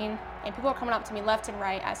 2019, and people were coming up to me left and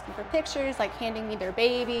right asking for pictures, like handing me their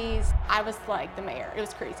babies. I was like the mayor. It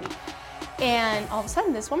was crazy. And all of a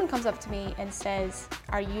sudden, this woman comes up to me and says,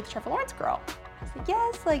 "Are you the Trevor Lawrence girl?" I was like,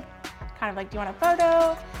 "Yes," kind of like, "Do you want a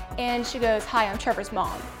photo?" And she goes, "Hi, I'm Trevor's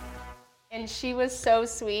mom." And she was so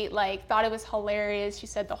sweet, thought it was hilarious. She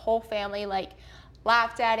said the whole family,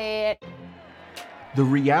 laughed at it. The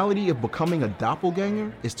reality of becoming a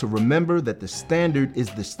doppelganger is to remember that the standard is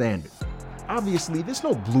the standard. Obviously, there's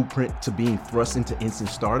no blueprint to being thrust into instant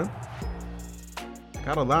stardom.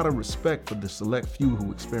 Got a lot of respect for the select few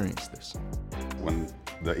who experienced this. When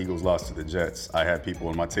the Eagles lost to the Jets, I had people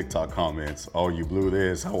in my TikTok comments, "Oh, you blew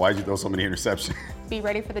this. Why'd you throw so many interceptions?" Be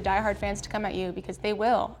ready for the diehard fans to come at you, because they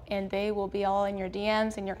will. And they will be all in your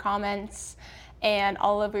DMs and your comments and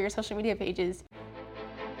all over your social media pages.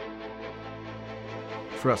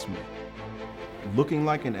 Trust me, looking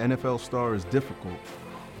like an NFL star is difficult,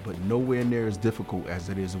 but nowhere near as difficult as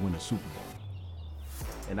it is to win a Super Bowl.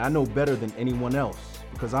 And I know better than anyone else,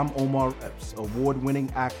 because I'm Omar Epps,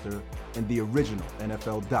 award-winning actor and the original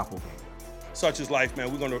NFL doppelganger. Such is life,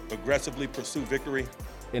 man. We're going to aggressively pursue victory.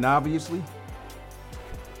 And obviously,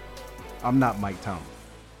 I'm not Mike Tomlin.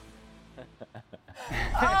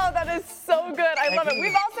 Oh, that is so good. I love it.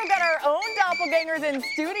 We've also got our own doppelgangers in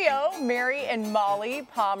studio, Mary and Molly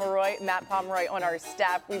Pomeroy, Matt Pomeroy on our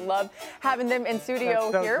staff. We love having them in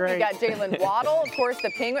studio here. Great. We got Jalen Waddle, of course,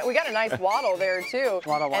 the Penguin. We got a nice Waddle there, too.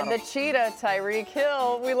 Waddle. And the Cheetah, Tyreek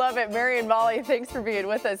Hill. We love it. Mary and Molly, thanks for being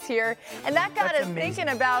with us here. And that got us thinking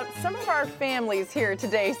about some of our families here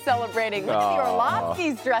today celebrating. Look at the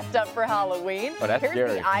Orlovskis dressed up for Halloween. Oh, that's Here's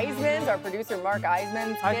scary. the Eismans, our producer Mark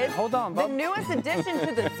Eisman's kids. Hold on, The Bob. newest addition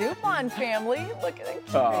to the Zupon family. Look at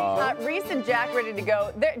that. Reese and Jack ready to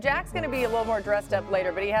go. Jack's going to be a little more dressed up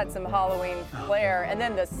later, but he had some Halloween flair. And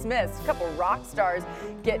then the Smiths, a couple rock stars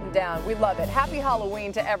getting down. We love it. Happy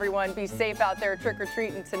Halloween to everyone. Be safe out there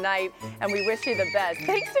trick-or-treating tonight, and we wish you the best.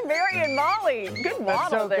 Thanks to Mary and Molly. Good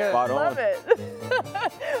waddle so there. good. Love it.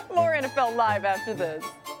 More NFL Live after this.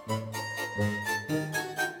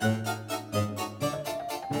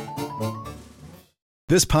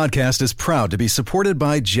 This podcast is proud to be supported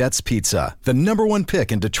by Jets Pizza, the #1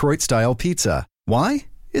 pick in Detroit-style pizza. Why?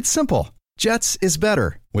 It's simple. Jets is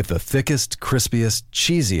better. With the thickest, crispiest,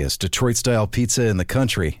 cheesiest Detroit-style pizza in the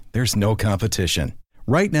country, there's no competition.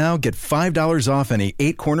 Right now, get $5 off any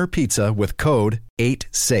 8-corner pizza with code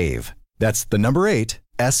 8SAVE. That's the number 8,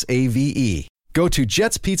 S-A-V-E. Go to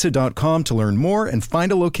jetspizza.com to learn more and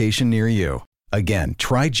find a location near you. Again,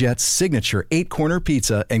 try Jet's signature 8-corner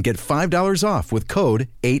pizza and get $5 off with code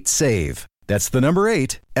 8SAVE. That's the number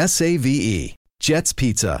 8, S-A-V-E. Jet's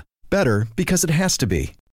Pizza. Better because it has to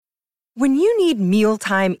be. When you need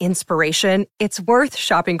mealtime inspiration, it's worth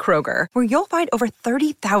shopping Kroger, where you'll find over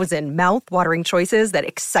 30,000 mouth-watering choices that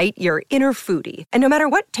excite your inner foodie. And no matter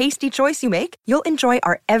what tasty choice you make, you'll enjoy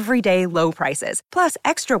our everyday low prices, plus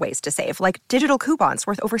extra ways to save, like digital coupons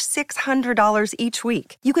worth over $600 each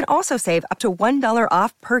week. You can also save up to $1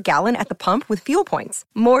 off per gallon at the pump with fuel points.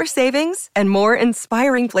 More savings and more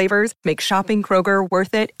inspiring flavors make shopping Kroger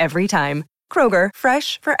worth it every time. Kroger,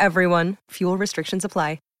 fresh for everyone. Fuel restrictions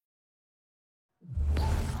apply.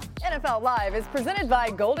 NFL Live is presented by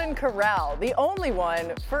Golden Corral, the only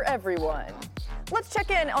one for everyone. Let's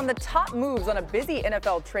check in on the top moves on a busy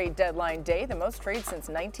NFL trade deadline day, the most trades since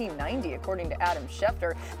 1990, according to Adam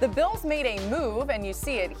Schefter. The Bills made a move, and you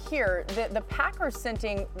see it here. The Packers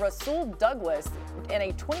sending Rasul Douglas and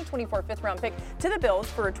a 2024 fifth-round pick to the Bills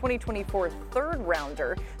for a 2024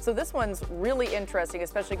 third-rounder. So this one's really interesting,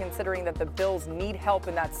 especially considering that the Bills need help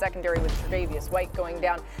in that secondary with Tre'Davious White going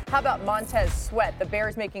down. How about Montez Sweat? The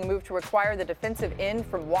Bears making a move to acquire the defensive end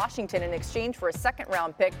from Washington in exchange for a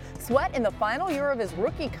second-round pick. Sweat in the final year year of his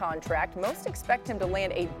rookie contract. Most expect him to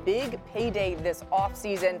land a big payday this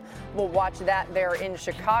offseason. We'll watch that there in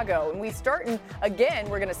Chicago. And we start again,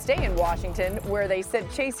 we're going to stay in Washington, where they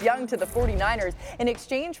sent Chase Young to the 49ers in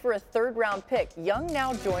exchange for a third-round pick. Young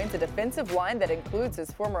now joins a defensive line that includes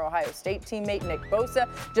his former Ohio State teammate Nick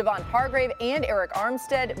Bosa, Javon Hargrave, and Eric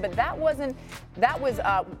Armstead. But that was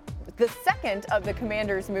the second of the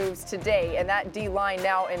Commanders' moves today, and that D-line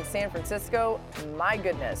now in San Francisco. My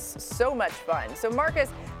goodness, so much fun. So, Marcus,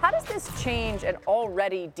 how does this change an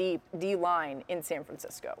already deep D-line in San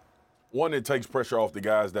Francisco? One, it takes pressure off the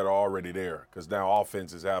guys that are already there, because now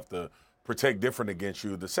offenses have to protect different against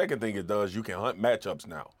you. The second thing it does, you can hunt matchups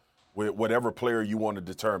now with whatever player you want to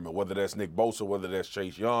determine, whether that's Nick Bosa, whether that's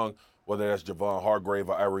Chase Young, whether that's Javon Hargrave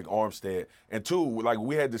or Eric Armstead. And two, like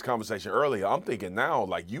we had this conversation earlier, I'm thinking now,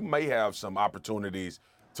 like you may have some opportunities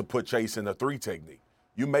to put Chase in the 3 technique.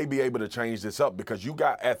 You may be able to change this up because you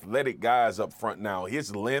got athletic guys up front now.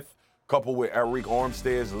 His length, coupled with Eric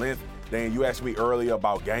Armstead's length. Dan, you asked me earlier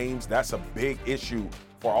about games. That's a big issue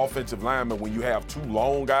for offensive linemen when you have 2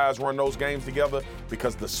 long guys run those games together,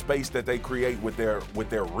 because the space that they create with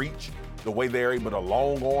their reach, the way they're able to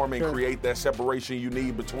long arm and create that separation you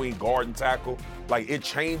need between guard and tackle, like it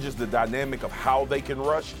changes the dynamic of how they can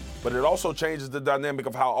rush, but it also changes the dynamic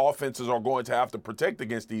of how offenses are going to have to protect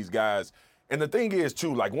against these guys. And the thing is,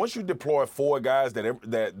 too, like once you deploy 4 guys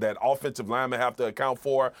that offensive linemen have to account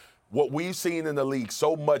for, what we've seen in the league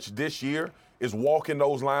so much this year is walking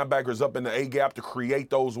those linebackers up in the A-gap to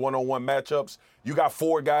create those one-on-one matchups. You got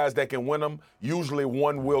 4 guys that can win them. Usually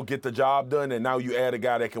one will get the job done, and now you add a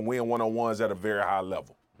guy that can win one-on-ones at a very high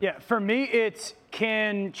level. Yeah, for me, it's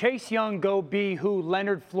can Chase Young go be who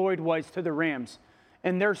Leonard Floyd was to the Rams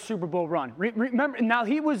in their Super Bowl run? Remember, now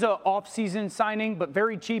he was an off-season signing, but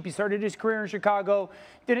very cheap. He started his career in Chicago,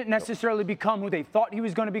 didn't necessarily become who they thought he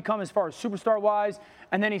was going to become as far as superstar-wise,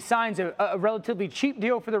 and then he signs a relatively cheap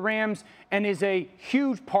deal for the Rams and is a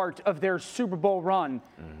huge part of their Super Bowl run.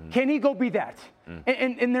 Mm-hmm. Can he go be that?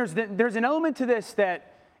 Mm-hmm. And there's an element to this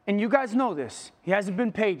that, and you guys know this, he hasn't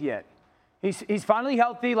been paid yet. He's finally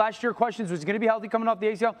healthy. Last year, questions, was he going to be healthy coming off the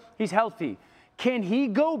ACL? He's healthy. Can he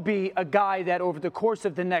go be a guy that over the course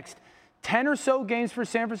of the next 10 or so games for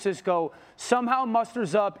San Francisco somehow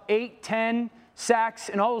musters up 8, 10 sacks,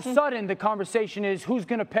 and all of a sudden the conversation is who's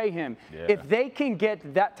going to pay him? Yeah. If they can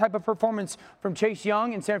get that type of performance from Chase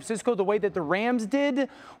Young in San Francisco the way that the Rams did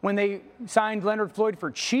when they signed Leonard Floyd for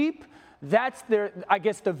cheap, that's I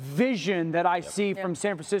guess the vision that I see from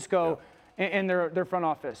San Francisco in their front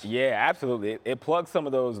office. Yeah, absolutely. It plugs some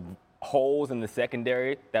of those holes in the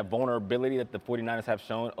secondary, that vulnerability that the 49ers have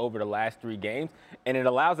shown over the last 3 games, and it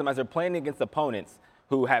allows them, as they're playing against opponents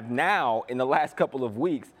who have now, in the last couple of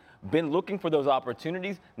weeks, been looking for those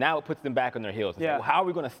opportunities, now it puts them back on their heels. Yeah. So how are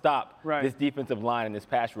we going to stop this defensive line and this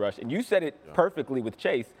pass rush? And you said it perfectly with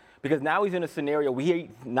Chase, because now he's in a scenario where he's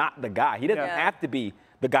not the guy. He doesn't have to be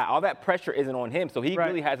the guy. All that pressure isn't on him, so he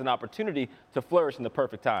really has an opportunity to flourish in the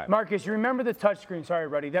perfect time. Marcus, you remember the touchscreen, sorry,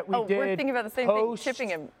 Ruddy, that we did we're thinking about the same thing, chipping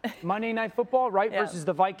him. Monday Night Football, right, versus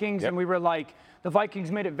the Vikings, and we were like, the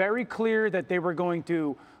Vikings made it very clear that they were going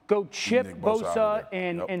to go chip Bosa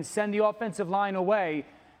and send the offensive line away.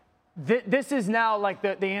 This is now like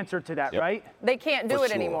the answer to that, right? They can't do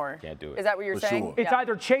it anymore. Can't do it. Is that what you're saying? Sure. It's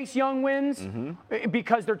either Chase Young wins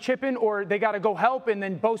because they're chipping, or they got to go help, and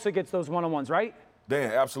then Bosa gets those one-on-ones, right?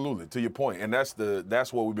 Dan, absolutely, to your point. And that's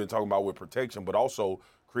what we've been talking about with protection, but also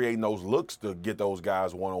creating those looks to get those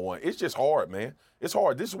guys one-on-one. It's just hard, man. It's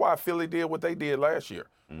hard. This is why Philly did what they did last year.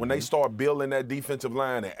 When they start building that defensive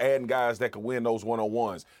line and adding guys that can win those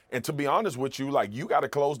one-on-ones. And to be honest with you, like, you got to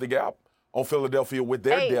close the gap on Philadelphia with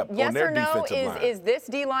their depth on their defensive line. Is this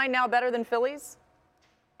D-line now better than Philly's?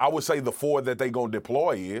 I would say the 4 that they're going to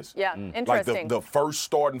deploy is. Yeah, interesting. Like the first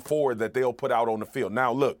starting 4 that they'll put out on the field.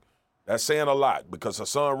 Now, look, that's saying a lot because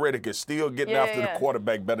Hassan Reddick is still getting after the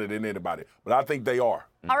quarterback better than anybody. But I think they are.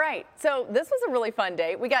 All right, so this was a really fun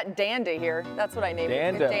day. We got Danda here. That's what I named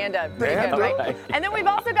it. Danda. Pretty good, right? And then we've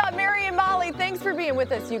also got Mary and Molly. Thanks for being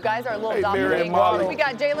with us, you guys. Our little doppelgangers. We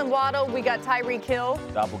got Jalen Waddle. We got Tyreek Hill,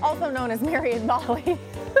 also known as Mary and Molly.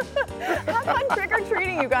 Have fun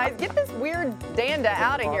trick-or-treating, you guys. Get this weird Danda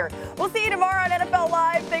out of here. We'll see you tomorrow on NFL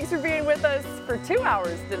Live. Thanks for being with us for 2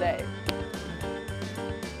 hours today.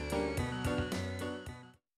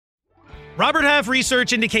 Robert Half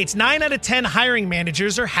research indicates 9 out of 10 hiring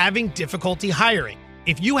managers are having difficulty hiring.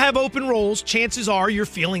 If you have open roles, chances are you're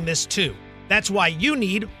feeling this too. That's why you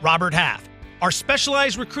need Robert Half. Our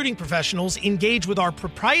specialized recruiting professionals engage with our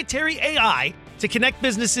proprietary AI to connect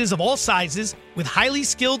businesses of all sizes with highly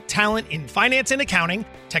skilled talent in finance and accounting,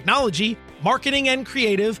 technology, marketing and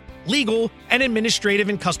creative, legal, and administrative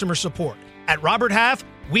and customer support. At Robert Half,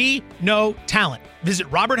 we know talent. Visit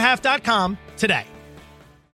roberthalf.com today.